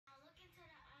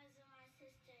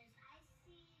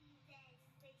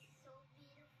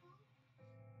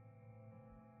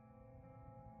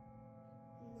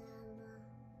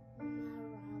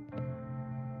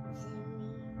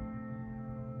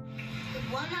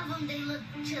of them, they look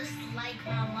just like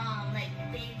my mom. Like,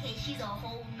 she's a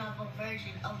whole nother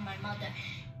version of my mother.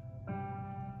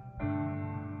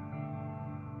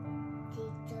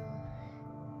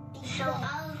 So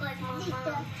I look like my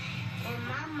mom. And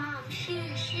my mom, she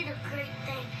did a great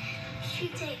thing. She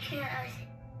take care of us.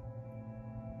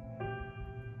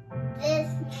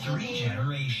 3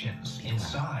 generations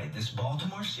inside this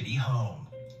Baltimore City home.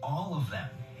 All of them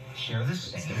share the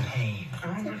same pain.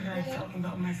 I'm going to talk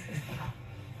about my sister.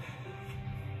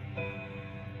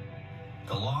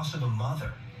 The loss of a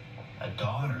mother, a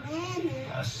daughter,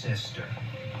 a sister.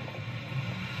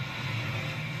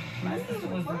 My sister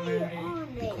was murdered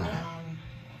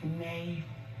May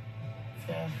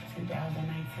 5th,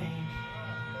 2019.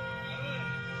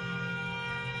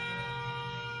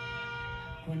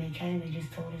 When they came, they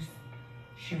just told us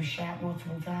she was shot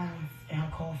multiple times and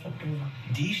her car flipped over.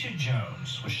 Desha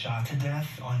Jones was shot to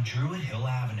death on Druid Hill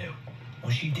Avenue.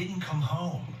 When she didn't come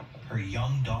home, her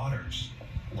young daughters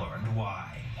learned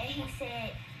why. And he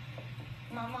said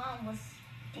my mom was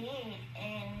dead,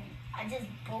 and I just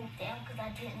broke down because I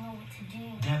didn't know what to do.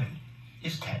 Demi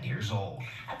is 10 years old.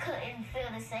 I couldn't feel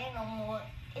the same no more.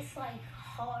 It's like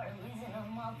hard losing a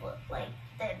mother, like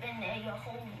that been there your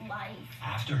whole life.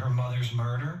 After her mother's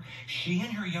murder, she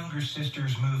and her younger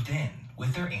sisters moved in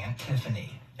with their Aunt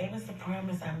Tiffany. It was the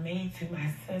promise I made to my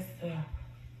sister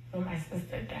when my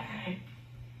sister died.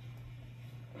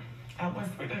 I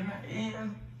whispered in her ear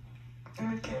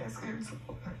in the casket.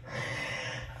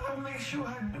 I'll make sure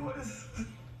her daughters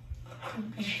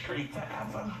be straight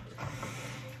forever.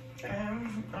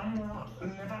 And I'm gonna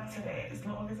live up to that as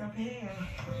long as I'm here.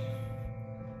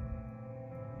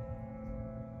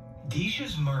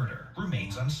 Desha's murder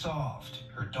remains unsolved.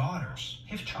 Her daughters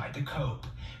have tried to cope,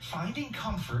 finding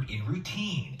comfort in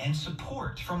routine and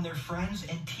support from their friends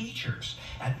and teachers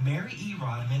at Mary E.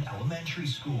 Rodman Elementary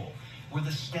School, where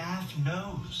the staff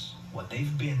knows what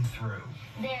they've been through.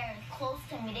 They're close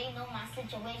to me. They know my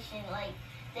situation. Like,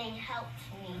 they helped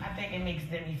me. I think it makes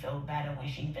Demi feel better when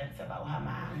she thinks about her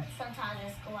mom. Sometimes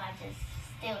in school, I just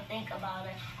still think about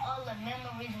it. All the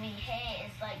memories we had,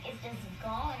 it's just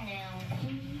gone now.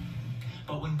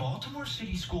 But when Baltimore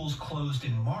City schools closed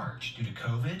in March due to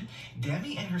COVID,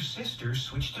 Demi and her sisters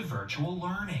switched to virtual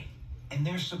learning, and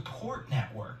their support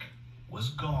network was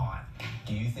gone.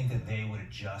 Do you think that they would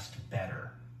adjust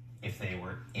better if they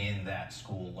were in that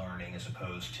school learning as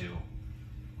opposed to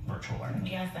virtual learning?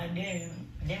 Yes, I do.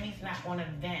 Demi's not going to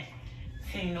vent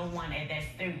to no one at that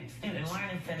student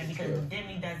learning center because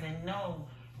Demi doesn't know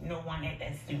no one at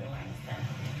that student learning center.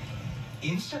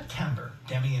 In September,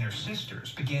 Demi and her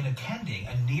sisters began attending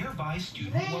a nearby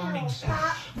student learning center,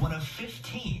 one of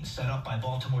 15 set up by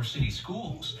Baltimore City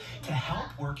schools to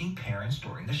help working parents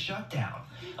during the shutdown.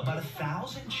 About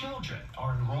 1,000 children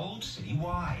are enrolled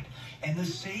citywide, and the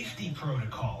safety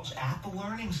protocols at the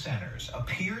learning centers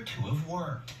appear to have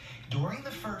worked. During the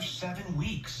first 7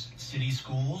 weeks, city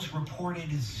schools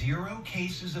reported 0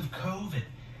 cases of COVID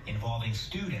involving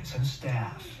students and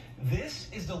staff. This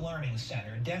is the learning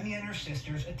center Demi and her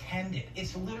sisters attended.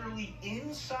 It's literally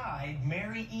inside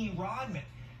Mary E. Rodman,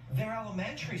 their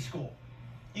elementary school.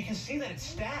 You can see that it's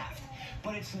staffed,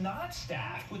 but it's not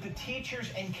staffed with the teachers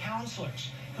and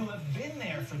counselors who have been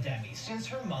there for Demi since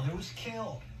her mother was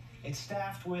killed. It's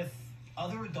staffed with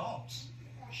other adults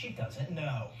she doesn't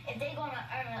know. If they're going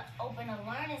to open a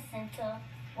learning center,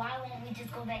 why won't we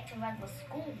just go back to regular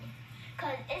school?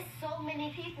 Because it's so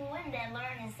many people in that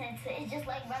learning center. It's just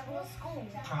like regular school.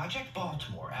 Project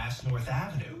Baltimore asked North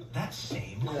Avenue that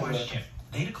same question.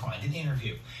 They declined an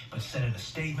interview, but said in a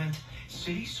statement,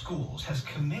 City Schools has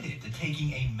committed to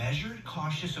taking a measured,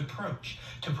 cautious approach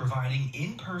to providing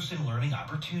in-person learning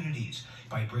opportunities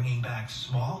by bringing back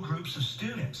small groups of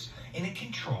students in a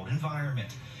controlled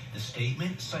environment. The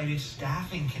statement cited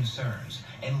staffing concerns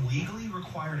and legally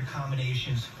required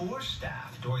accommodations for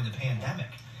staff during the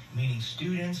pandemic, meaning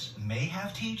students may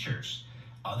have teachers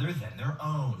other than their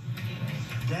own.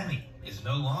 Demi is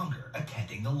no longer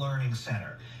attending the Learning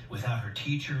Center. Without her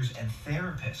teachers and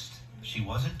therapists, she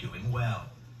wasn't doing well.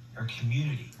 Her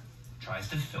community tries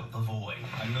to fill the void.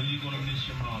 I know you're going to miss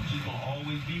your mom. She's going to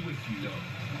always be with you, though.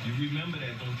 You remember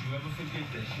that. Don't you ever forget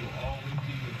that. She'll always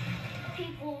be with you.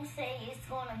 People say it's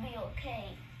going to be okay,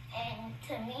 and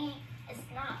to me, it's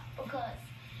not, because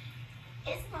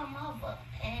it's my mother,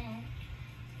 and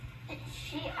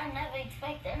I never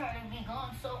expected her to be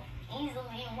gone so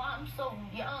easily, and while I'm so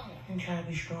young. I'm trying to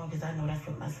be strong because I know that's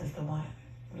what my sister wants.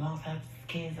 As long as her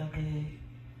kids are good,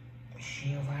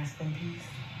 she'll rest in peace.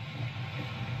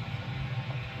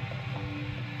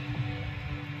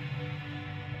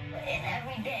 And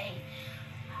every day,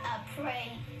 I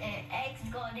pray and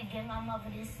ask God to give my mother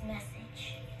this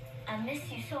message. I miss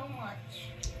you so much.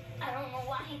 I don't know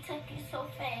why he took you so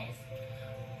fast,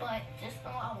 but just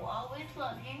know I will always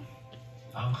love you.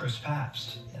 I'm Chris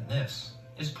Pabst, and this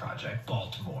is Project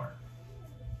Baltimore.